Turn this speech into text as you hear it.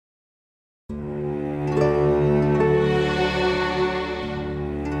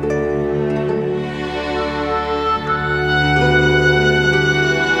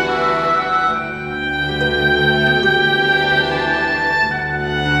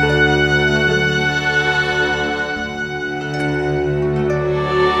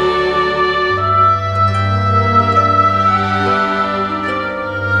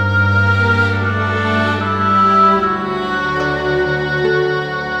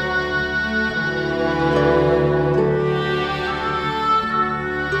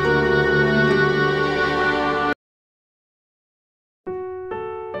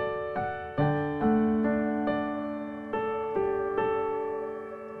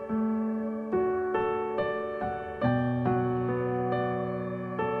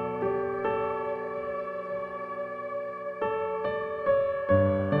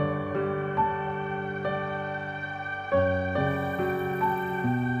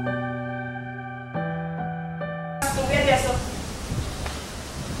there, so.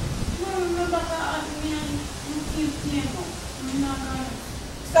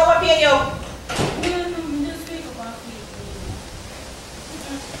 Stop up here, yo.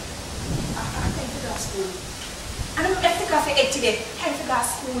 I don't have to go for 8 today. Time to go to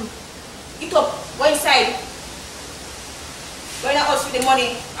school. Eat up. Go inside. Go in the house with the money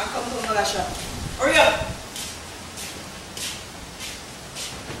and come home to the shop. Hurry up.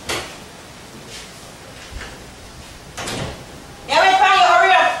 Yeah, wait for you.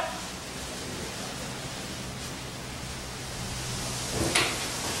 Hurry up.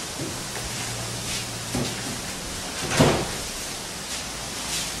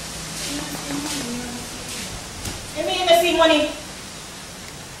 See money.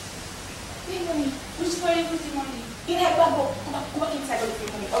 See money. Which way you put the money? In here, go inside, go look for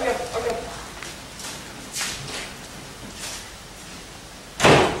money. Hurry up, hurry up.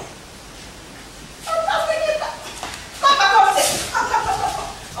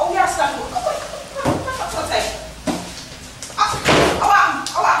 Oh, we are stuck. Come outside.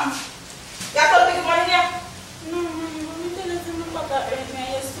 You have to take the money there? No, I'm telling you about that. I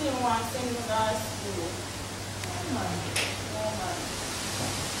still want to send you guys to.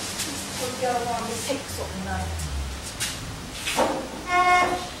 Girl want to take something now.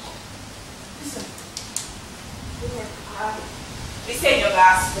 Listen. We work hard. We send you to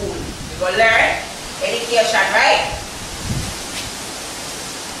school. You go learn education, right?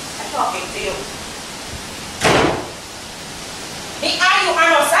 I'm talking to you. Me and you are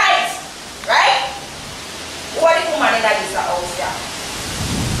no sides, right? Who are the woman in this house here?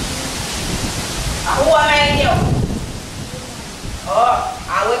 And who am I in you? Oh,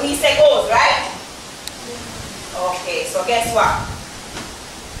 and when he say goes, right? Okay, so guess what?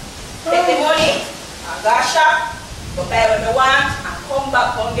 Take the money and go shop, go buy what you want, and come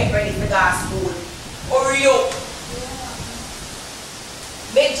back, come get ready for go school. Hurry up.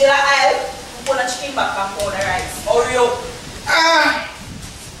 Make Jilla aisle, put a chicken back and pour the rice. Hurry up.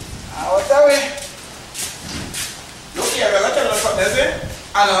 What's that way? Look here, I'm going to tell you something, is it?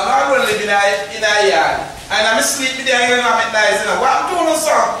 I know, I'm going to live in a yard. And I'm sleeping there and I'm at nice. What I'm doing,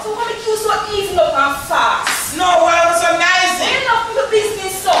 son? So why make you so even up and fast? No, why I'm so nice? You're not for your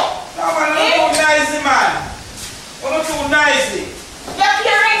business, so. No, man, I'm too nice, man. I'm not too nice. You're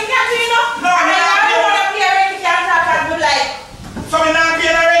parent, you know? No, I'm not. I don't want to parent, you can't talk as good like. So I'm not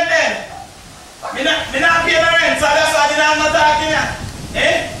paying the rent then? I'm not paying the rent, so that's why I'm not talking here.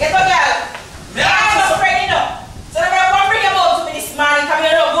 Eh? Get a girl. I'm not friend, you know. So I'm going to bring your mouth to me this morning. Come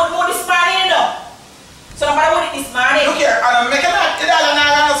here, no. Good mood this morning, you know. So nobody want it this morning. Look here, I don't make a lot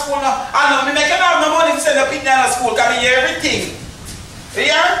of school now. I don't make enough money to send a pin down to school because I hear everything. You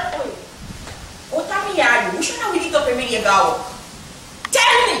hear? What time you hear you? We should not lit up every day go.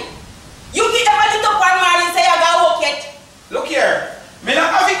 Tell me! You did ever lit up one morning and say you go work yet? Look here, me not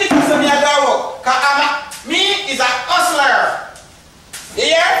have it to say me I go work. Because me is a hustler.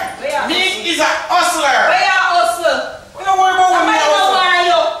 You hear? Me is a hustler. Where you hustle? We don't worry about what me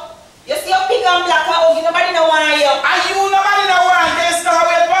hustle. You see your pig and black and ugly, nobody don't want you. And you, nobody don't want you. There's no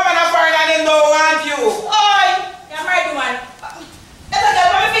way woman and foreign and they don't want you. Oi! You're married woman. That's a girl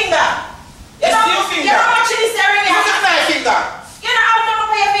from your finger. You see your finger? You're not actually staring at me. Look at my finger. You're not out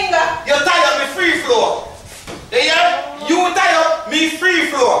of your finger. You tie up me free flow. You hear? You tie up me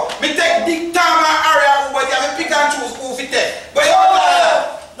free flow. Me take big time and area but you have to pick and choose who fit it. But you don't tie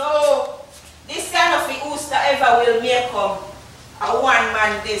up. No. This kind of Ooster ever will make come. A one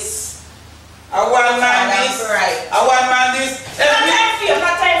man this. I want man this. Right. I want man this. Not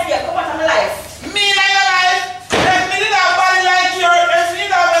time for you. Come out of my life. Me in your life. If me did have body like you, if me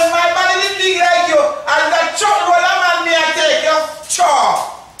did have my body is big like you, and that chuck roller man me I take you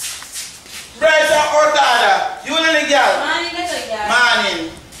chaw. Bright and hot harder. You know the girl? Morning, get a girl.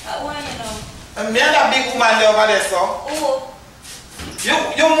 Morning. What you know? And me and that big woman there over there, so. Oh.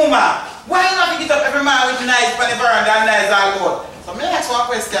 You mama. Why you not pick it up every man with nice panny veranda and nice all good? So me ask one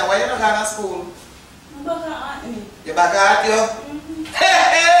question, why you not going to school? I'm back at me. You back at you?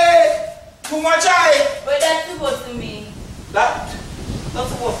 Hey! Too much eye! But that's supposed to mean? That not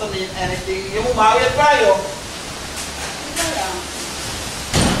supposed to mean anything. Your mama will try you.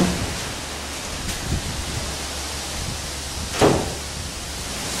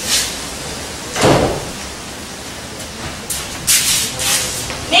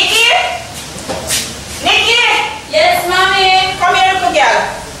 Yes, mommy. Come here, little girl.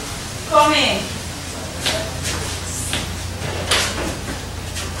 Come in.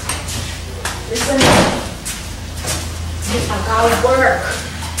 Listen, I gotta work.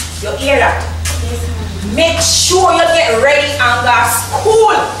 You hear that? Yes, ma'am. Make sure you get ready and go to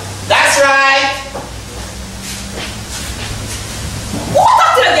school. That's right.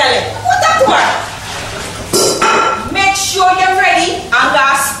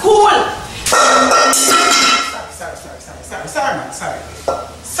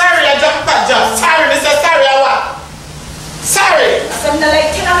 fat job. Sorry, Mr. Sorry, I what? Sorry. I'm not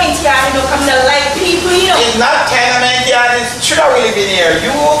like tenement yard, you know, I'm not like people, you know. It's not tenement yard, it's true we live in here.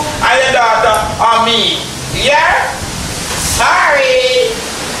 You and your daughter or me. Yeah? Sorry.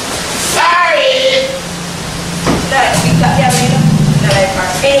 Sorry. Like, we got here, you know. Like,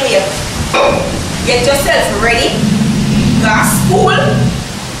 anyway, get yourself ready. Go to school.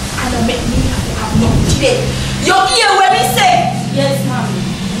 And don't make me have no today. You hear what me say? Yes, mommy.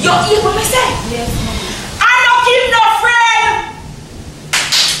 You hear what me say? Yes, mommy. I don't keep no friend.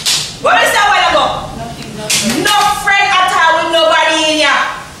 What me say a while ago? Nothing. No friend at all with nobody in here.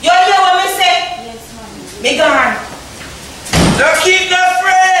 You hear what me say? Yes, mommy. Me gone. Don't keep no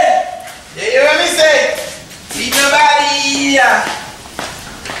friend. You hear what me say? Keep nobody here.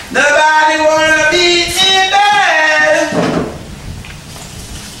 Nobody wanna beat me bad.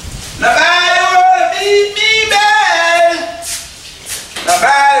 Nobody wanna beat me bad.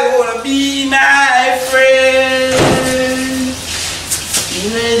 Nobody wanna be my friend.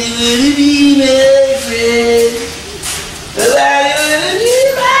 Nobody wanna be my friend. Nobody wanna be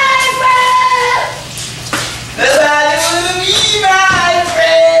my friend. Nobody wanna be my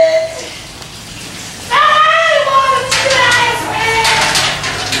friend. Nobody wanna be my friend.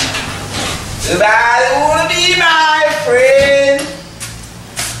 Nobody wanna be my friend.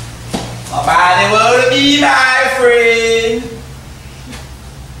 Nobody wanna be my friend.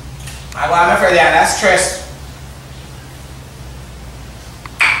 I go, I'm afraid that's stress.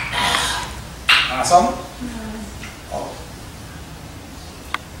 Want some? No. Oh.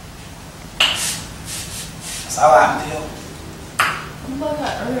 So what happened to you? I'm about to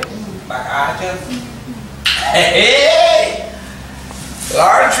hurt me. Back out you? Hey!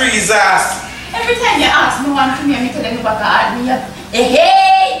 Lord Jesus! Every time you ask me one to me, I tell them back at me.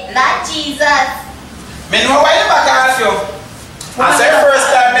 Hey, Lord Jesus. Me know why you back at you. I said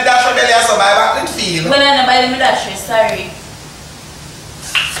first time me dash your belly and so my back didn't feel. When I buy me that shit, sorry.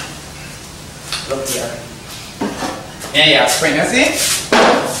 Look here. Yeah, spring, you see?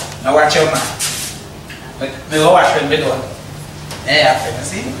 Now watch your man. Me go watch when me do. Yeah, friend, you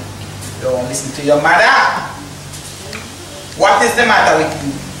see? Don't listen to your mother. What is the matter with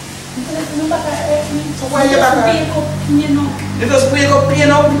you? So why you back at? You just wake up pain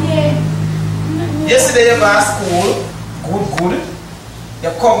up? Yeah. Yesterday you go to school. Good.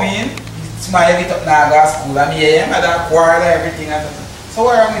 You come in, you smile it up now, go to school, and yeah, my dad quarrel everything. So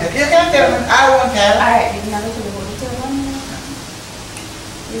where am I? You can't tell me, I won't tell. Alright, you're not going to tell one more.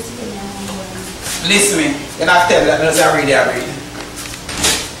 Listen me, you're not telling that because I read.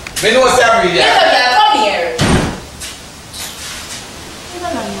 We know what's I read. Yeah, come here.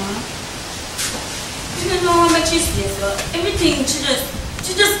 You don't know how much is this, so everything she just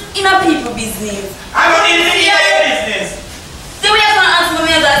in a people business. I'm not in your business. The way you can ask me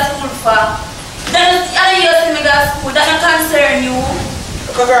to go to school for, then I hear you me go to school, that don't concern you.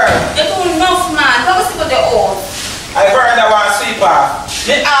 Look, girl. You're too enough, man. Come see what they own. I heard that one sweep off.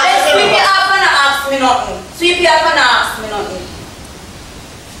 Me ask Let's you. sweep you up and ask me nothing. Sweep you up and ask me nothing.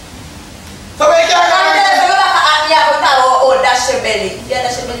 So we can't Come go. tell me go back at me about oh, dash your belly. Yeah,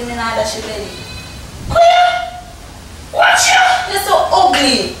 dash your belly, me not dash your belly. Watch you. You're so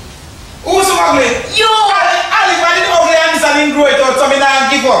ugly. Who's so ugly? You! Alice, I didn't ugly and this didn't grow it out, so I don't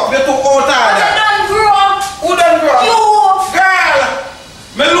give up. You too out of You that. don't grow. Who done grow? You! Girl,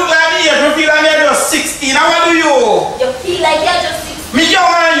 me look like me age, me feel like me just 16. Now what do you? You feel like you're just 6. Me young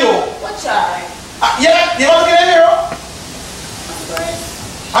and you. What's your eye? Yeah, you want to get in here?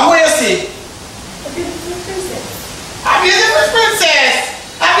 I'm going to see. A beautiful princess. A beautiful princess.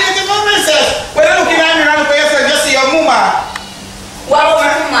 A beautiful princess. When you look in at me around for yourself, just see your mama. What was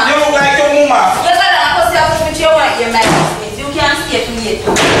your mama? You look like your mama. You gotta see how much you want your business. You can't see it from here.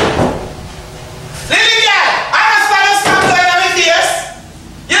 Lily girl, I understand you stop going on my face.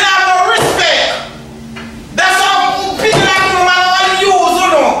 You don't have no respect. That's how people like you, man, want to use, you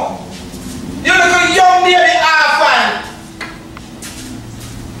know. You look like a young baby orphan.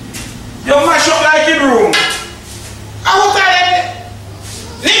 You mash up like a broom. I will tell you.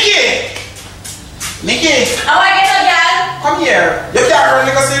 Nikki! I want to get a girl. Come here. You can't run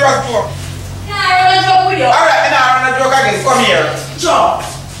like a serious joke. Yeah, I run a joke with you. Alright, then I'll run a joke again. Come here. Joke.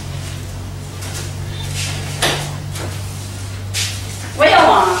 What you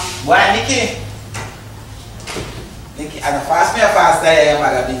want? Why, Nikki? Nikki, and fast me a fast day, I'm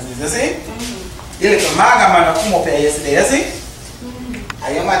at business, you see? You little maga man come up here yesterday, you see?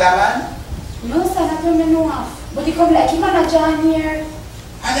 Are you mother man? No, sir, I don't know. But you come like him and a John here.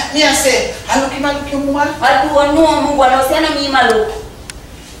 And that me I say, I look him and look your woman. I don't know, I'm going to say no me, my look.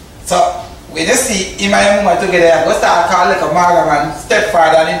 So, when you see him and your mama together, I go start calling like a Margaman,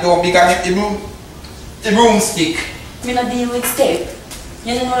 stepfather, and he don't become the broomstick. Me not deal with step.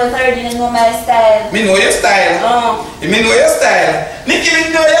 You don't know the third, you don't know my style. Me know your style. Me know your style. Nikki,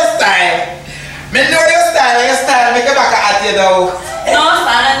 me know your style. Me know your style make a back at you though. No,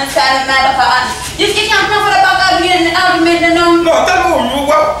 I understand my back at you. You can't come for the back at me and argument, no. No, tell me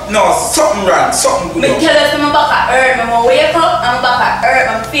what. No, something wrong, something good. Me tell us I'm back at hurt, I'm wake up, I'm back at hurt,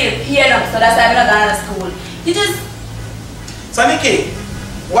 I'm feel pain up, so that's why I'm not going to school. You just... So Nikki,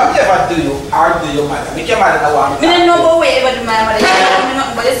 what you ever do you or do your mother? Make your mother know what me don't know about what ever do my mother.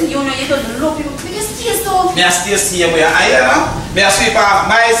 But you know you don't love people. Me just stay so. Me I still see where I am. Me I sweep off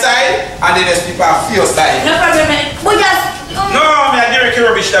my side and then I sweep off your side. No problem, man. But yes. No, me I direct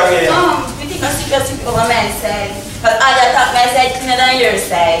rubbish that way. You think I sweep over my side? But I attack my side cleaner than your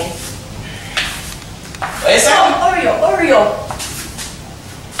side. What you say? Hurry up.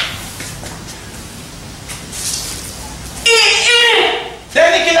 Then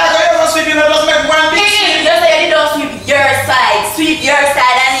Nikki, like I ever sweep, you know, just make one big sweep. Just say you don't sweep your side. Sweep your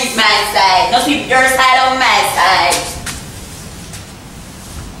side and leave my side. Not sweep your side on my side.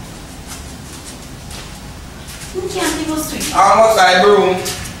 You can't even sweep. How much I broom?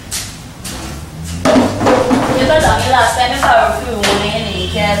 You got down the last time you saw a few money and you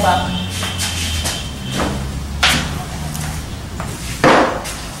can't back.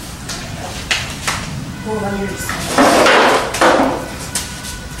 Over your side.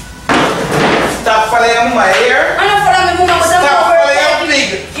 Stop following your mama here. I don't follow my mama, but I'm Stop over following your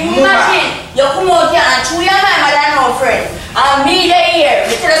big imagine, you come out here and chew your mama than no friend. And me there here,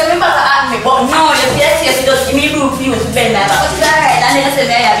 you tell us me back at me, but no, you just give me blue views to bend my back. But it's alright, and then you say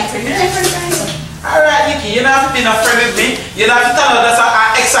me I have a friend. You don't have a friend. Alright, Nikki, you don't have to be a friend with me. You don't have to tell her that's how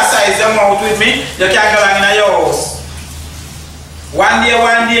I exercise your mouth with me. You can't go along in your house. One day,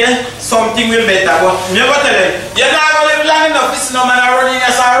 something will better. But you go tell them, you're not going to live long enough. This no man running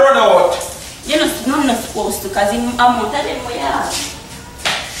as I run out. You're not supposed to, because I'm not telling you what you have.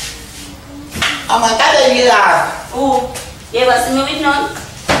 I'm not telling you that. Oh, you ever see me with none?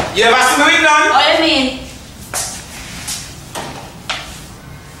 You ever see me with none? What do you mean?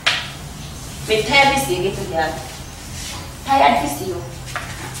 Me tired to see you get to that. Tired to see you.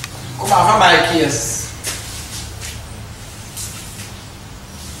 Come on, for my case.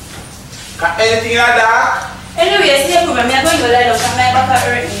 Anything like that? Anyway, see you problem. I'm going to lie down and my back at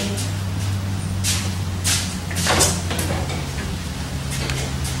hurt me.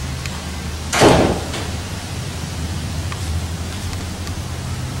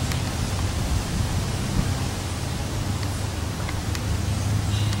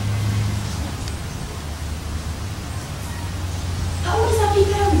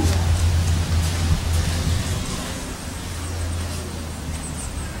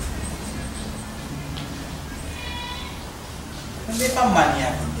 There's some money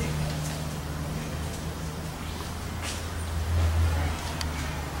up in there.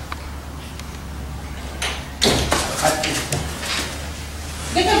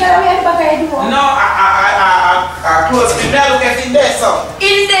 No, I close me. Now look at in there, so.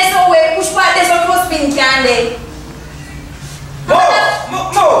 In there, so where push back there, so close pin can they?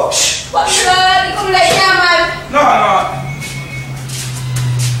 No. Shh. What you come like that, man? No.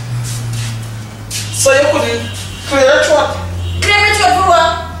 So you couldn't clear your throat? Clear my throat for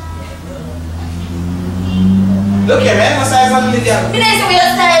what? Look here, man. No size on the video. Me not say we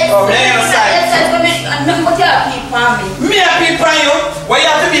are side. Oh, me not side. Nothing but you have people on me. Me have people on you? Why you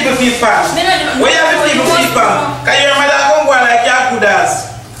have to people people on? Why you have to people people on? Because your mother come go like you good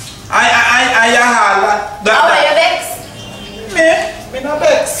as. I hard. How are you vex? Me no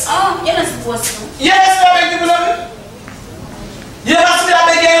vex. Oh, you're not supposed to. Yes, I beg people on. You have to be a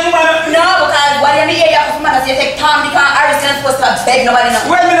begging woman. No, because what you hear your man say take time because Harris is not supposed to beg nobody nothing.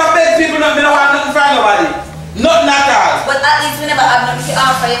 Well, me not beg people nothing. Me no want nothing from nobody. Nothing at all. But at least we never have nothing to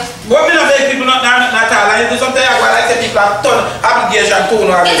offer you. Well, me not beg people nothing at all. And sometimes I go like say people have done obligation to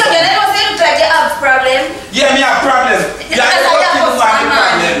no It's okay. They don't say look like you have problem. Yeah, me have problem. That's how you have problem.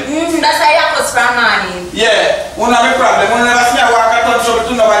 That's how you have from money. Yeah, one of my problem. One never see me walk and touch trouble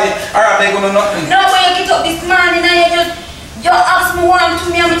to nobody. Or I beg on nothing. No, when you get up this morning and you ask me one to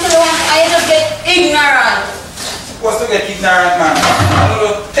me and me tell you one and you just get ignorant. Supposed to get ignorant, man. I don't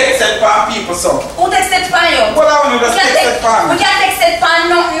know, take set for people, so. Who takes set for you? Well, I want to just take set for me. We can't take set for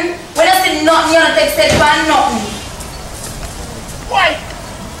nothing. When I say nothing, you don't take set for nothing. Why?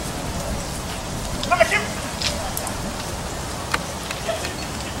 Look at him.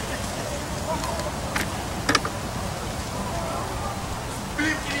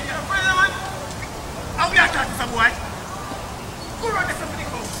 I'll be a cat, some boy. Go run this up in the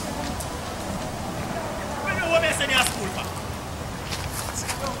house.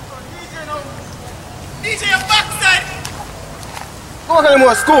 DJ your backside. Go back to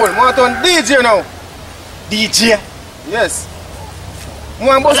more school. I want to turn DJ now. DJ? Yes. I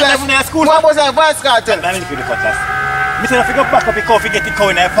want to bust like Vice Cartel. I'm for the cutlass. I said if you go back up because you get the cow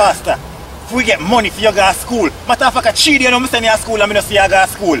in there faster. If we get money for you go to school. Matter of fact, 3 days now I send you to school and I don't see you go to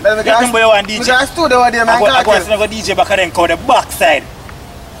school. You think you want DJ? I stood over there, man. I go and go DJ back and then call the backside.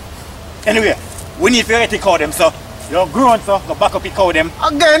 Anyway, we need to get the cow them, so you're grown, so go back up the cow them.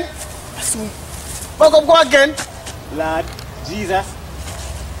 Again? Soon. Back up, go again. Lord Jesus.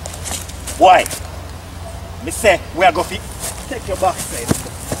 Why? Me say we are going to take your backside.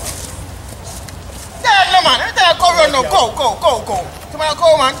 Yeah, no man. Let me go run now. Go. Tomorrow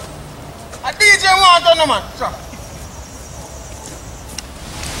go, man. A DJ want to no man. Sure.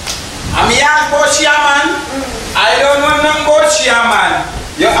 I'm here about chairman. I don't know nothing about chairman.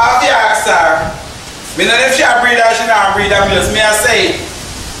 You have to ask her. Me know if she a breeder, she not a breeder. Just me I say.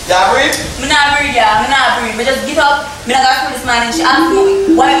 You breed? Me not breed, yeah. Me not breed. Me just get up. Me not go through this man and she ask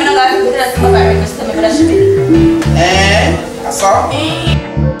me why me not go through this. Me not request to me that she be. That's all?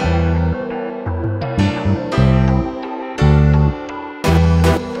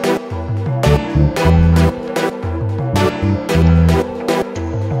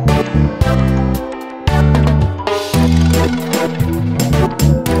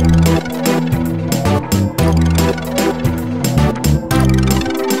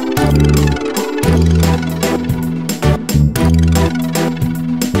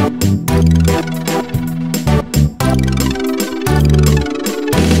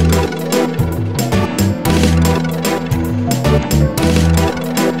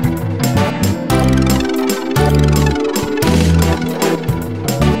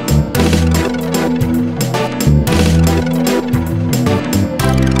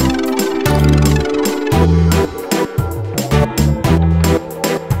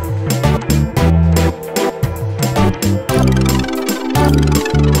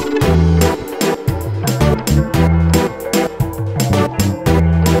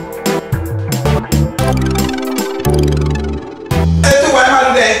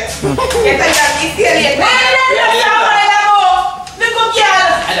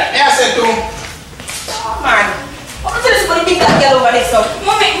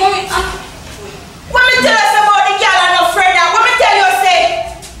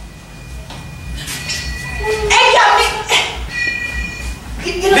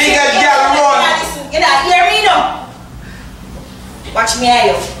 Watch me here,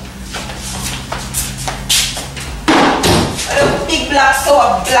 yo. A big black, so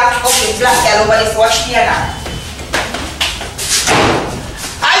a black, ugly black girl over this. Watch me here now.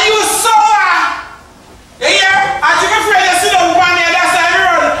 Are you sour? You hear? I'm afraid you sit down one here, that's how you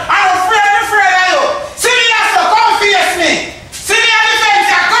run. I'm afraid of you. See me here, so come face me. See me on the fence,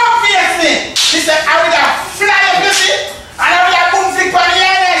 come face me. She said, I would have fly up your feet, and I would have boom flick on the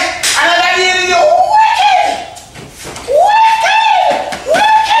edge, and I would have needed you.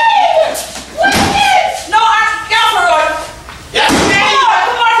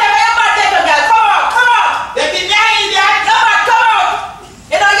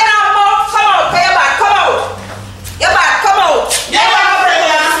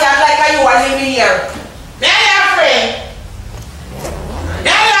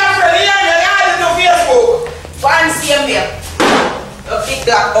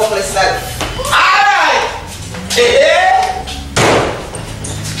 That ugly self. Alright! Hey!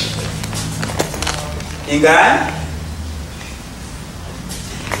 You gone?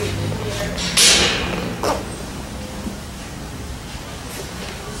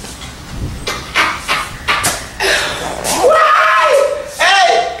 Why? Hey!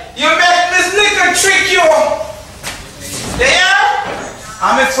 You make this nigga trick you! There?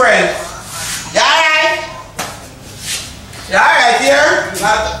 I'm a friend. You alright? You alright here?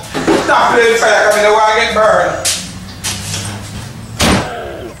 Stop playing fire, come in the wagon get burned.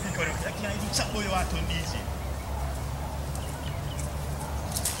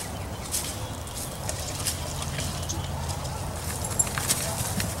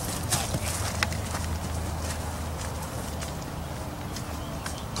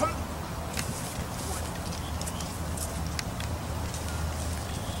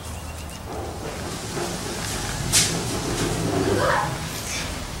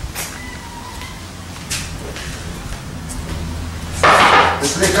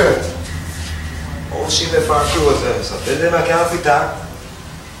 This liquor. Oh, she left her clothes there, so tell them I can't fit her.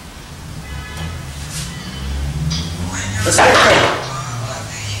 This liquor.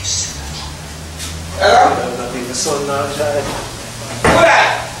 Hello? I think the sun now, Jai. Who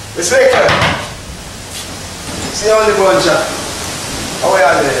that? This liquor. See how the bunch are. How are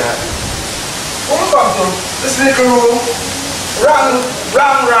you doing? Who come to Miss Little room. Wrong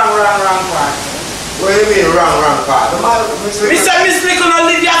part. What do you mean wrong part? Miss Little not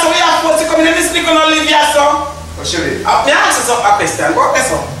live here, so we are supposed to come in. Miss Little not live here, so. What should it? I ask you a question. What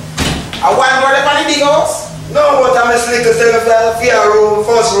question? I want to go to the big house? No, but Miss Little tell me for your room,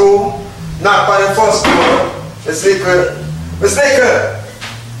 first room, not for the first door. Miss Little.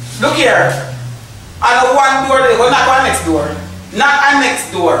 Look here. I know one door there, but not one next door. Not a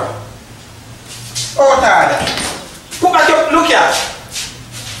next door. Oh, Dad. Put back your, look here.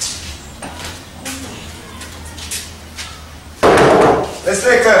 Miss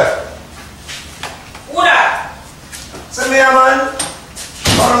Little. Who that? See me, man.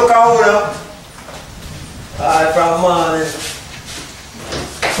 Come look at who now. Alright, from morning.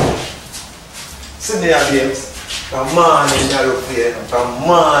 See me, babes. From morning, I look here. From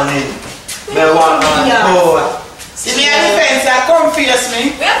morning. Me want my board. See me at the fence, you come face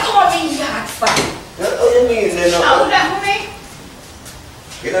me. Where come in yard for? What do you mean? They know. How would that me?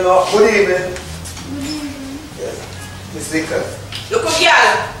 You don't know. Good evening. Yes. Miss Little. Look up, girl.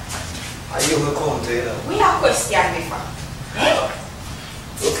 Are you going to come to you know? We have question me for.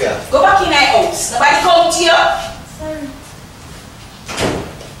 Look here. Go back in my house. Nobody come to you.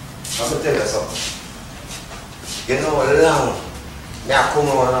 I'm going to tell you something. You know, long. I come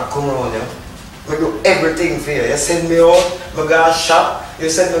around you. I do everything for you. You send me out, I go shop, you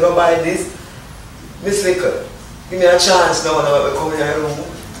send me go buy this. Miss Little, give me a chance now to come in your room.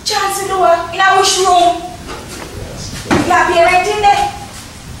 Chance to do it. In a which room? You have parent in there?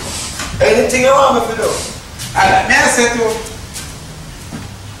 Anything you want me to do. Alright, may I say to you?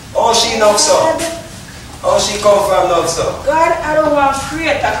 Oh, she knows so. Oh, she come from now so. God, I don't want to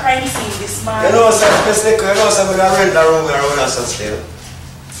create a crime scene this man. You know, sir, Miss Little, you know, sir, I'm going to rent a room around us still.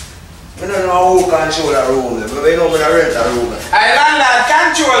 I don't know who control a room, but I know I'm going to rent a room. I landlord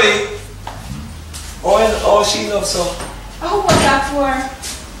control it. Oh, she knows so. Who was that for?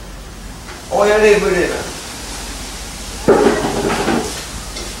 Oh, you live with it.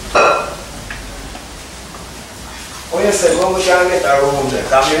 Oh, you said, when we can get a room there,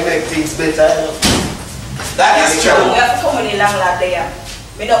 can we make things better? You know? That is true. We have so many landlords there.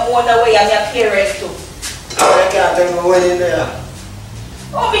 We don't own the way I'm your parents too. Oh, you can't tell me when in there.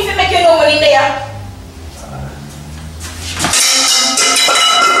 Oh, if you make you know money there.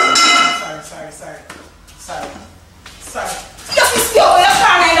 Sorry. Just be still when you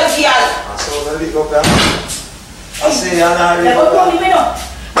can't find a girl. So, let me go back. I see you now. Never told me no.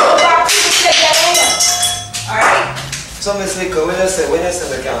 Go back to the girl. Alright? So, Miss Little, when you say we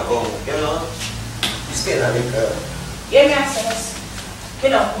can't go, you know, it's been a little. Yeah, me answer this. You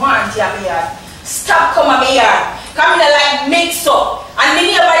don't want you at me yard. Stop coming at me yard. Come in like mix up. And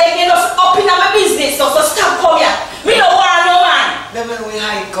me nobody can just up in my business. So stop coming here. Me don't want no man. Then when we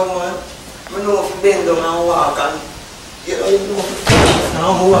hide, come on. I know if you bend down and walk and, you know if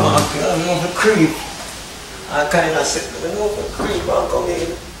you creep. I kind of sit, I know if you creep and come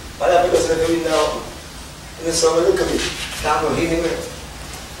in. But I because let the window open. And then someone look at me. Can't go in me.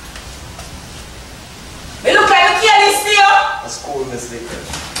 Me look like a careless to you. That's cool, Miss Little.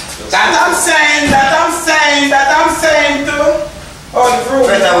 That I'm saying too. Oh, the broom.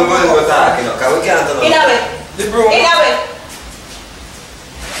 Better we go to talk, you know, because we can't know. In a way. The broom. In a way.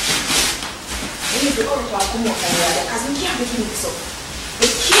 We need to go to our come out from here because we can't make it mix up. We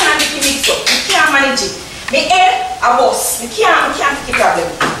can't make it mix up. We can't manage it. Me a boss. We can't take the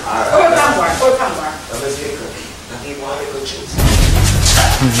problem. Alright. Or come on. Miss Little, I think one little choose.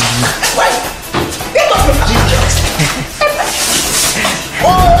 Why? Get off your Jesus. Oh,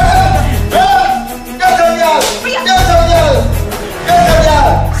 get a girl! Get a girl! Get a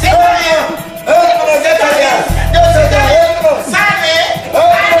girl! Sit down. Get a girl! Get a girl! Sorry.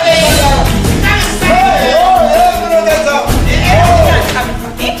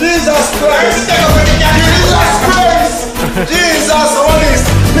 Jesus Christ! Jesus honest!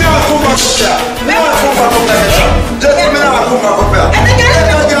 Me not come back up here! Me not come back up here! Just me not come back up here! Get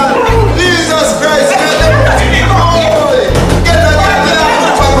a girl! Jesus Christ! Get a girl! Get a girl! Me not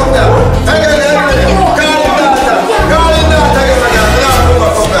come back up here! Call him daughter! Call him daughter! Get a girl! Me not come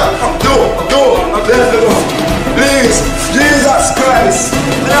back up here! Do! Let me go! Please! Jesus Christ!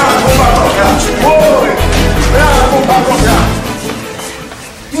 Me not come back up here! Boy! Me not come back up here!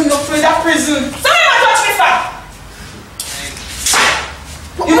 You not afraid of prison. Somebody want to touch me for?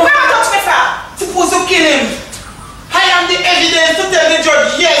 You know, touch me for? supposed to kill him. I am the evidence to tell the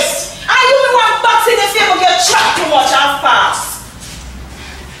judge yes. And you me want box in the favor get trapped too much and fast.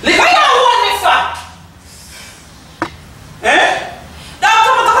 Why you hold me for? Eh? Now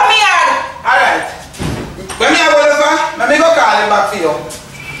come to me yard. Alright. When me have over, let me go call him back for you.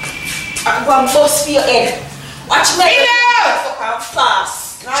 I go and bust for your head. Watch me. Enough! So come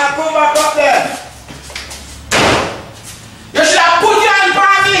fast. Now come back up there. You should have put your hand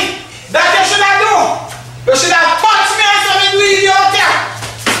on me. That you should have done. You should have punched me and something with you out there.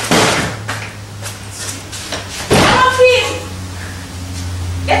 I don't feel.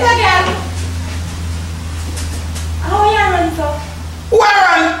 Get again. How are you running for? Who I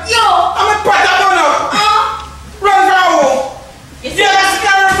run? Yo. I'm a part of one up. Run from home. You You ever see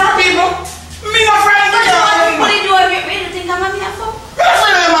me run from people? Me no friend with you. What do you do? What do you think I'm here for? Me no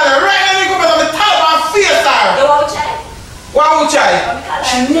friend with them, mother. Right now, me go back to the top of my face, sir. You want to try? Why would you?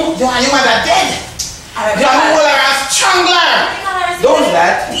 She know your mother dead. You are more like a strangler. Don't do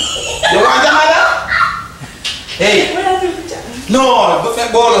that. You want your mother? Hey. No, but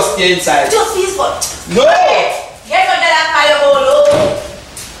my ball will stay inside. Just this one. No. Get on that kind of ball.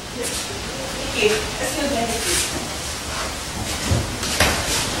 Okay. Excuse me.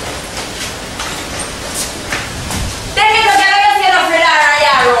 Then you go get a set of radar and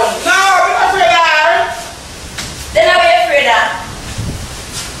you run. No, I'm not afraid of her. Then I be afraid of.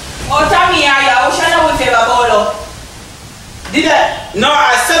 Oh, Tammy, I wish I know if you have a ball. Did I? No,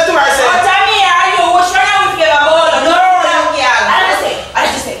 I said to her, I Oh, said, Tammy, I wish I know if you have a ball. No, I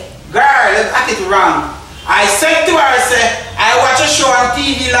just say. girl, let's act it wrong. I said to her, I said, I watched a show on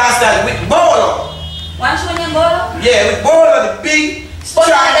TV last night with Bolo. Want you in your ball? Yeah, with Bolo, the big, But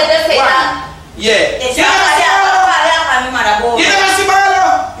strong I just say one. that. Yeah. It's You never see Bolo? You never see Bolo?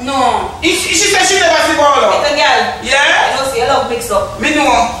 No. She said she never see Bolo. It's a girl. Yeah? I know see a lot mix up. Me know.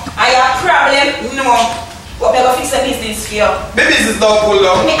 I have problem. Me know. But I go fix the business for you. The business don't pull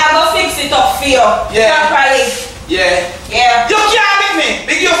up. Me, I go fix it up for you. Yeah. Properly. Yeah. Yeah. You can't leave me.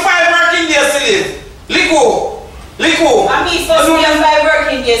 Make you 5 working days to live. Liko. Liko. And me supposed to be on 5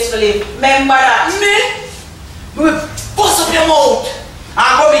 working days to live. Remember that. Me? Me will bust up your mouth.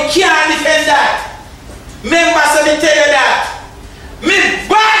 And go me can't defend that. Remember, so me tell you that. Me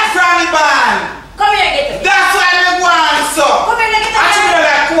bad from the band. Come here, get it. That's why me go on so. Come here, get it. Actually, I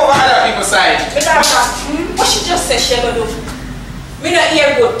like come over other people's side. What she just said she gonna do? Me not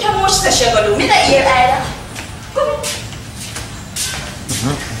hear good. Tell me what she said she gonna do. Me not hear either. Come here.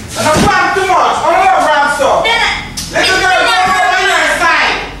 And I plan too much. I don't know from so. Then Let the girl go over your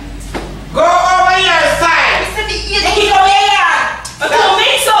side. Go over your side. you keep over here. But you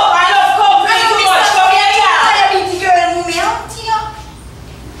mix up. I love company too much. Come here.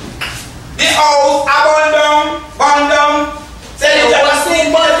 The house abandoned, bundle. Say the church sing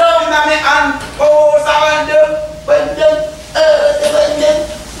bundle. Na me and house abandoned, bundle.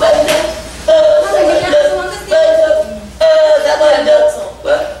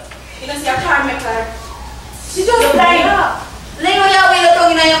 You don't see a car maker. She just lying up. Lay on your way, you're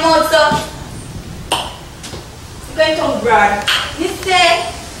talking on your mouth, so. You're going to broad. You say,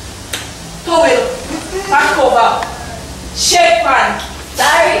 towel, back over, shake pan.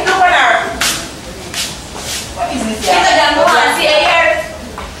 Sorry, look on her. What is this? Get a damn one, see here.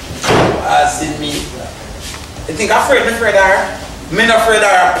 See me. You think I'm afraid of her? Me not afraid of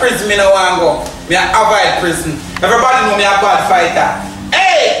her. Prison me no want go. Me a avoid prison. Everybody know me a bad fighter.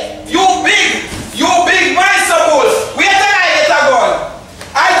 Hey, you big bicycle. Wait till I get a gun.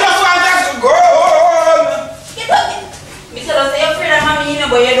 I just want that gun. Get up. Me said, you're afraid of mommy,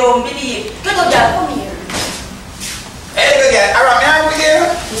 but you don't believe. Get up there, come here. Hey, go get. Around me, I'm with you.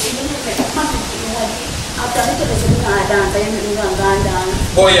 After I told you to dance, I didn't go and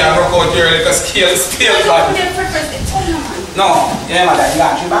dance. Boy, I broke out your little scale back. No, yeah, madam, you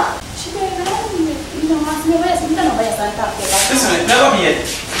got you back. Listen, never be it.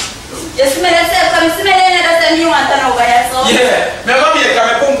 Just smell yourself, come smell it, that's the new one turn over here, so. Yeah, never be it,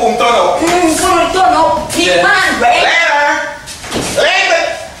 come pum pum turn up. Turn up, big man, right? Later,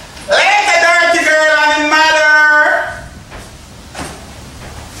 dirty girl and mother.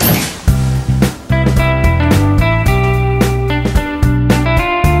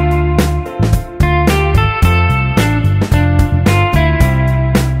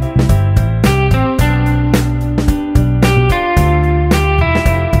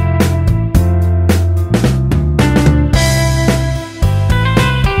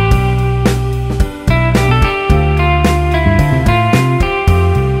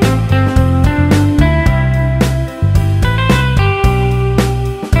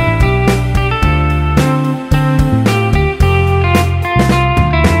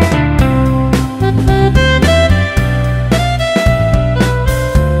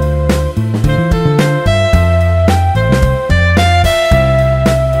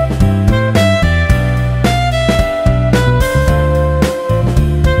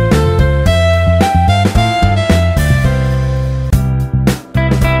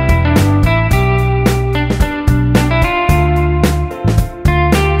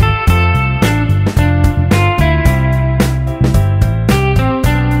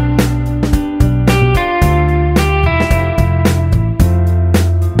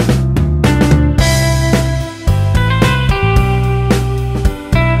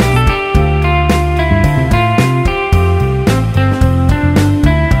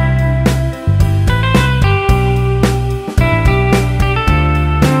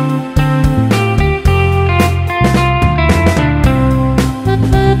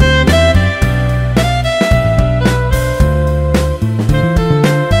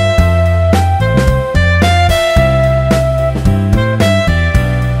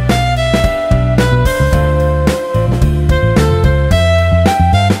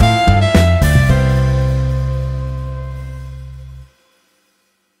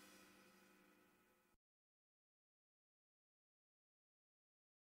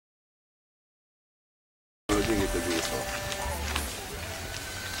 little juice.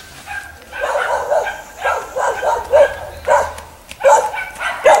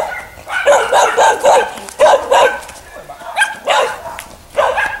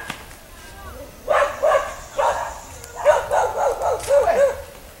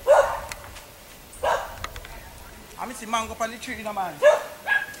 I see mango on the tree, you know, man.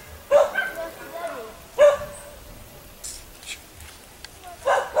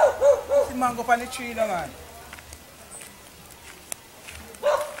 See mango on the tree, you know, man.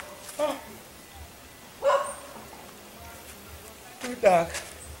 Too dark.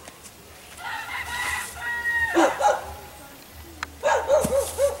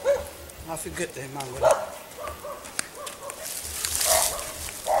 I forget the mango.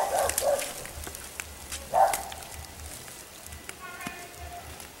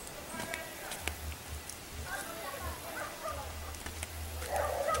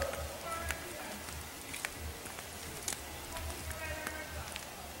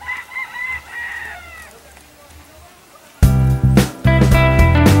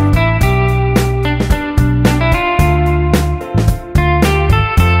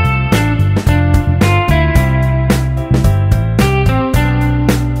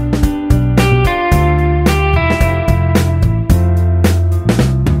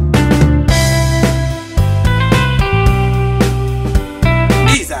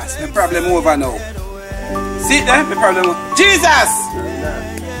 Problem over now. See there? The problem over. Jesus!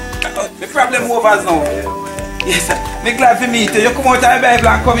 The problem over now. Yes, sir. I'm glad to meet you. You come out of the Bible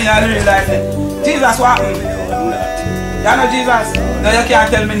and come in and realize it. Jesus, what happened? You know Jesus? No, you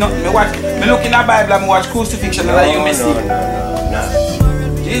can't tell me nothing. Me look in the Bible and watch crucifixion and you may see.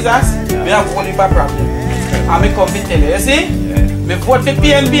 Jesus, me have only bad problem. And me come to tell you. You see? Me vote for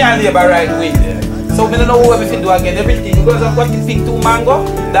PNB and Labour right away. So I don't know what we do again. Everything because of what you think to mango,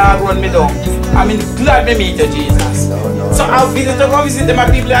 that run me down. I mean, glad me meet you, Jesus. So I'll visit to go visit my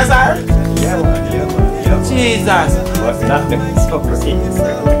people as well. Jesus. What's not the stop proceedings?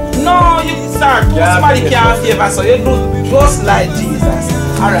 No, you start. Somebody can't favor, so you do just like Jesus.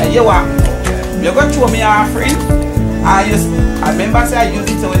 Alright, you what? You're going to show me your offering. I remember say I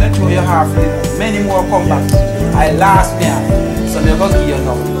used it when I show you offering. Many more come back. I last me. So I'm going to give you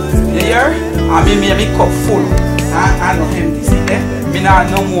now. You hear? I mean, me cup full. I know him this, see there? Me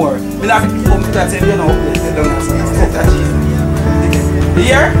not no more. Me not come to that say, you know, they don't have some stuff that Jesus.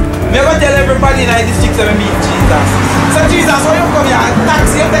 You hear? Me go tell everybody in the district that I meet Jesus. So Jesus, when you come here,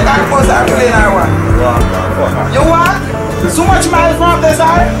 taxi, you take that bus and plane or what? You what? So much miles from this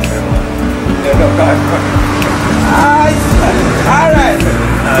side? Alright.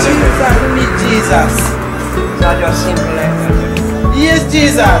 Jesus, we meet Jesus. It's not just simple like that. Yes,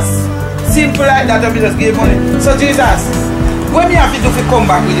 Jesus. Simple like that, we just give money. So, Jesus, what me have to do to come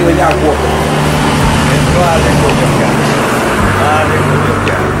back with you when you are walking?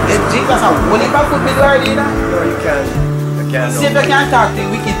 Jesus, I won't even put me there, you know? No, you can't. You can't. See if you can talk to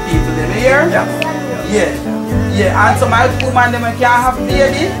wicked people, them, you hear? Yeah. Yeah, and some of the women, them can't have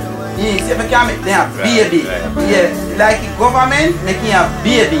baby. Yeah, see if you can make them have baby. Yeah, like the government, making a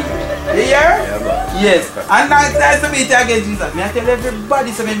baby. You hear? Yes. And now it's nice to meet you again, Jesus. May I tell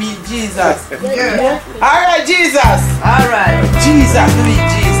everybody to meet Jesus? Yeah. Alright, Jesus. Alright. Jesus, we meet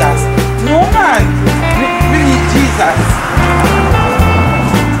Jesus. No man. We meet Jesus.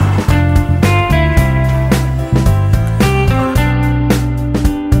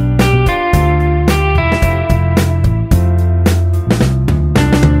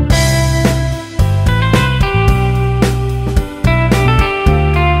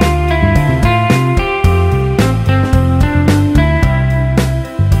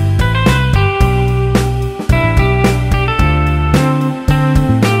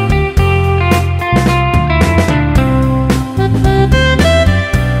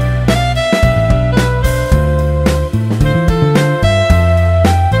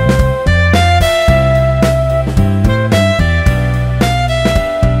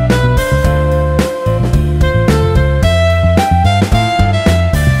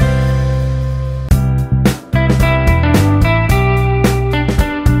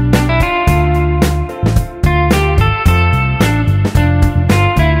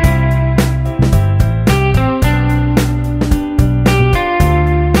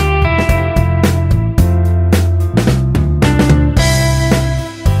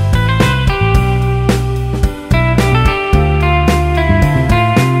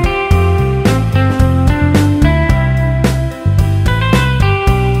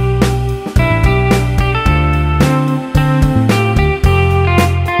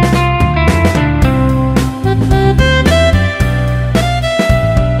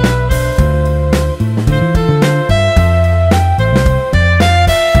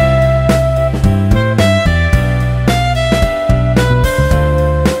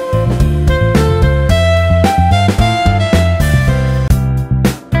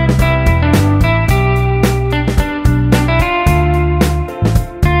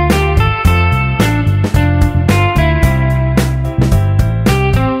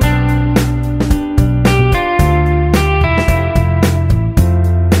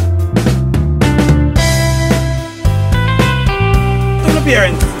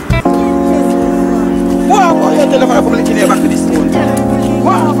 parents? Wow, boy, you tell them I'm licking your back to this stone.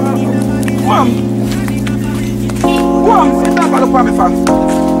 Wow, wow. Wow, it's not going to look for me, fam.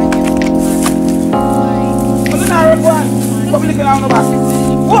 What's the matter, boy? What are you licking on the back?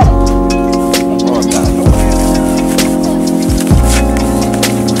 Whoa! Oh, God.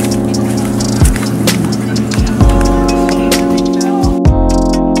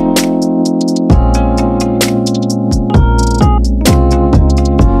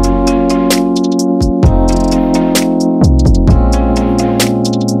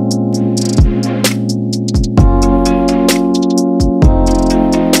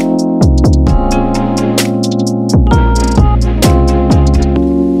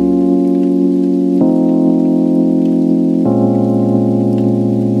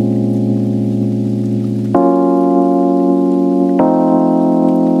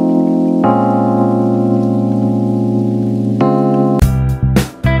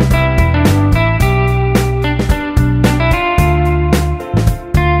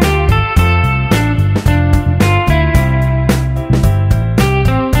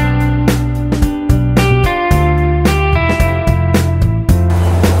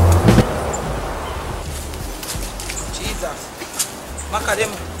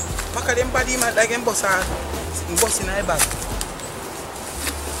 Maka dem body man like them boss in my bag.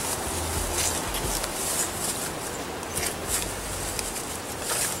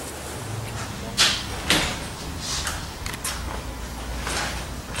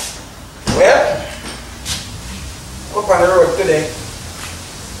 Well, up on the road today.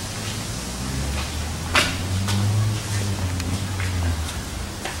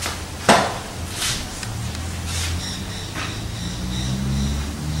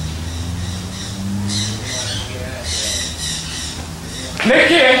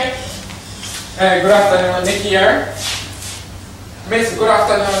 Nicky! Good afternoon, Nicky here. Miss, good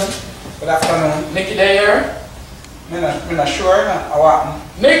afternoon. Good afternoon. Nicky there. I'm not sure. I want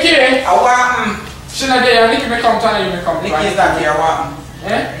Nicky! I want She's not there. Nicky may come to and you may come to. Nicky is not here. I want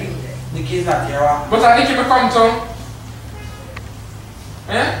Eh? Nicky is not here. I want But Nicky may come to.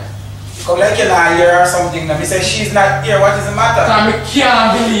 Eh? come like you're not here or something. Now, me say she's not here. What is the matter? I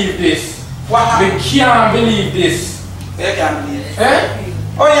can't believe this. What I happened? can't believe this. You can't believe it. Eh?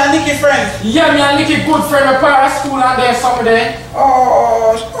 Oh, you're Nicky friend. Yeah, me and Nicky good friend. My parents school and there something there.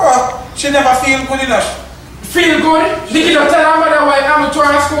 Oh, she never feel good enough. Feel good. Nicky don't tell her mother